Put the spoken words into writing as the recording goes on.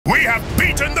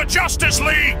Justice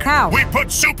League! How? We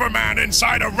put Superman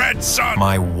inside a red sun!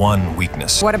 My one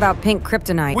weakness. What about pink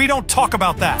kryptonite? We don't talk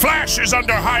about that. Flash is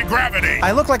under high gravity!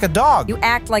 I look like a dog. You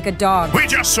act like a dog. We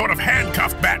just sort of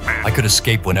handcuffed Batman! I could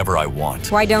escape whenever I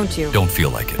want. Why don't you? Don't feel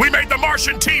like it. We made the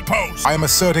Martian T-pose! I am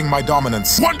asserting my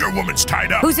dominance. Wonder Woman's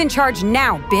tied up! Who's in charge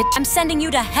now, bitch? I'm sending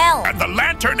you to hell. And the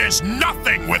Lantern is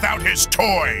nothing without his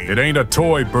toy! It ain't a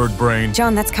toy, Bird Brain.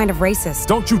 John, that's kind of racist.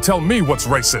 Don't you tell me what's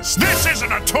racist. This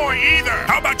isn't a toy either!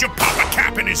 How about you pop a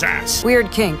cap in his ass?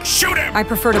 Weird kink. Shoot him! I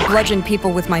prefer to bludgeon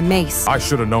people with my mace. I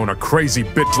should have known a crazy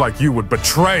bitch like you would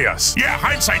betray us. Yeah,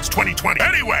 hindsight's 20/20.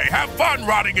 Anyway, have fun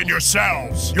rotting in your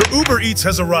cells! Your Uber Eats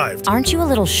has arrived. Aren't you a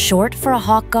little short for a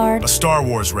hawk guard? A Star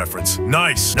Wars reference.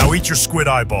 Nice. Now eat your squid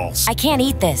eyeballs. I can't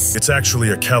eat this. It's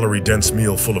actually a calorie-dense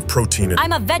meal full of protein and...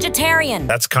 I'm a vegetarian.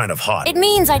 That's kind of hot. It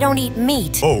means I don't eat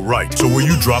meat. Oh, right. So were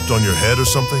you dropped on your head or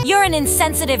something? You're an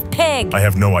insensitive pig. I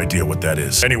have no idea what that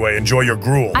is. Anyway, enjoy your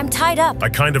gruel. I'm tied up. I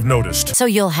kind of noticed. So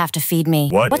you'll have to feed me.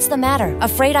 What? What's the matter?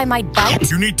 Afraid I might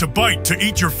bite? You need to bite to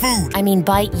eat your food. I mean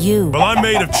bite you. Well, I'm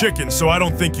made of chicken, so I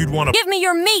don't think you'd want to... Give me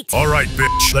your meat! All right,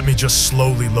 bitch. Let me just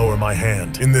slowly lower my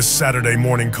hand in this Saturday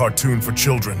morning cartoon for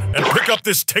children and pick up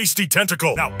this tasty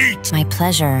tentacle. Now eat! My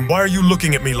pleasure. Why are you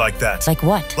looking at me like that? Like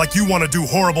what? Like you want to do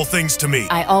horrible things to me.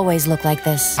 I always look like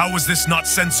this. How was this not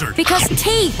censored? Because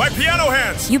teeth! My piano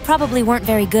hands! You probably weren't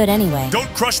very good anyway. Don't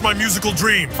crush my musical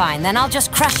dream. Fine, then I'll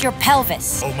just crush your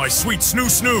pelvis. Oh, my sweet snoo.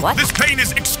 What? This pain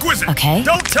is exquisite. Okay.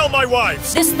 Don't tell my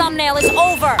wives. This thumbnail is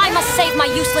over. I must save my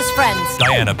useless friends.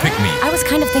 Diana, pick me. I was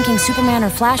kind of thinking Superman or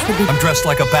Flash would be... I'm dressed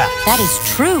like a bat. That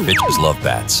is true. Bitches love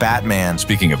bats. Batman.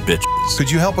 Speaking of bitches, Could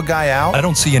you help a guy out? I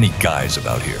don't see any guys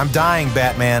about here. I'm dying,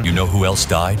 Batman. You know who else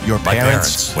died? Your My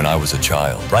parents? when I was a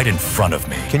child, right in front of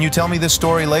me. Can you tell me this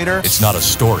story later? It's not a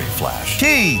story, Flash.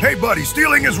 Key! Hey, buddy,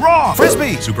 stealing is wrong.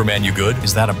 Frisbee! Superman, you good?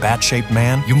 Is that a bat-shaped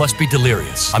man? You must be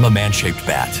delirious. I'm a man-shaped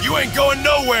bat. You ain't going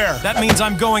nowhere. That means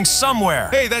I'm going somewhere.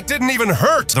 Hey, that didn't even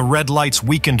hurt. The red lights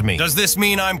weakened me. Does this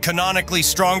mean I'm canonically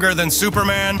stronger than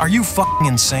Superman? Are you f***ing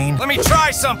insane? Let me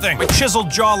try something. My chiseled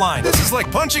jawline. This is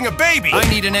like punching a baby. I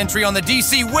need an entry on the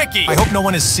DC Wiki. I hope no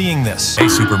one is seeing this. Hey,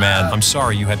 Superman. I'm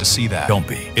sorry you had to see that. Don't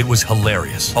be. It was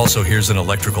hilarious. Also, here's an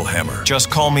electrical hammer. Just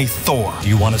call me Thor. Do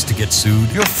you want us to get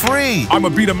sued? You're free! I'ma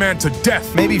beat a man to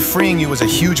death. Maybe freeing you was a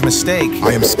huge mistake.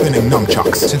 I am spinning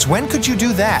nunchucks. Since when could you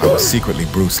do that? I'm secretly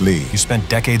Bruce Lee. You spent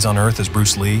decades on Earth as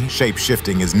Bruce Lee?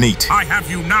 Shape-shifting is neat. I have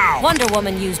you now! Wonder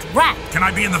Woman used rap. Can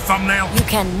I be in the thumbnail? You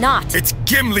cannot. It's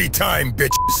Gimli time,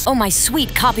 bitches. Oh, my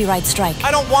sweet copyright strike.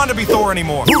 I don't want to be Thor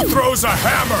anymore. Who throws a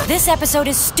hammer? This episode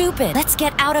is stupid. Let's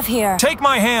get out of here. Take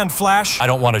my hand, Flash. I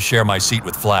don't want to share my seat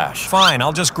with Flash. Fine,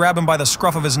 I'll just grab him by the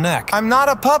scruff of his neck. I'm not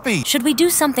a puppy. Should we do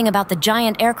something about the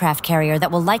giant aircraft carrier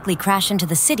that will likely crash into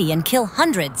the city and kill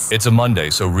hundreds? It's a Monday,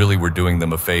 so really we're doing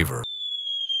them a favor.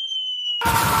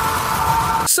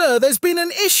 Sir, there's been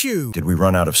an issue. Did we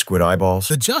run out of squid eyeballs?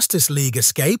 The Justice League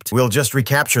escaped. We'll just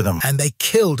recapture them. And they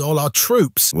killed all our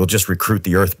troops. We'll just recruit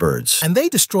the Earthbirds. And they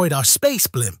destroyed our space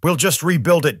blimp. We'll just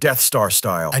rebuild it Death Star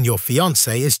style. And your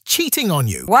fiancée is cheating on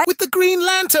you. What? With the Green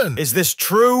Lantern. Is this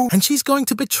true? And she's going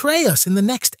to betray us in the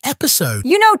next episode.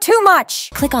 You know too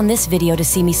much! Click on this video to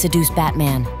see me seduce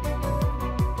Batman.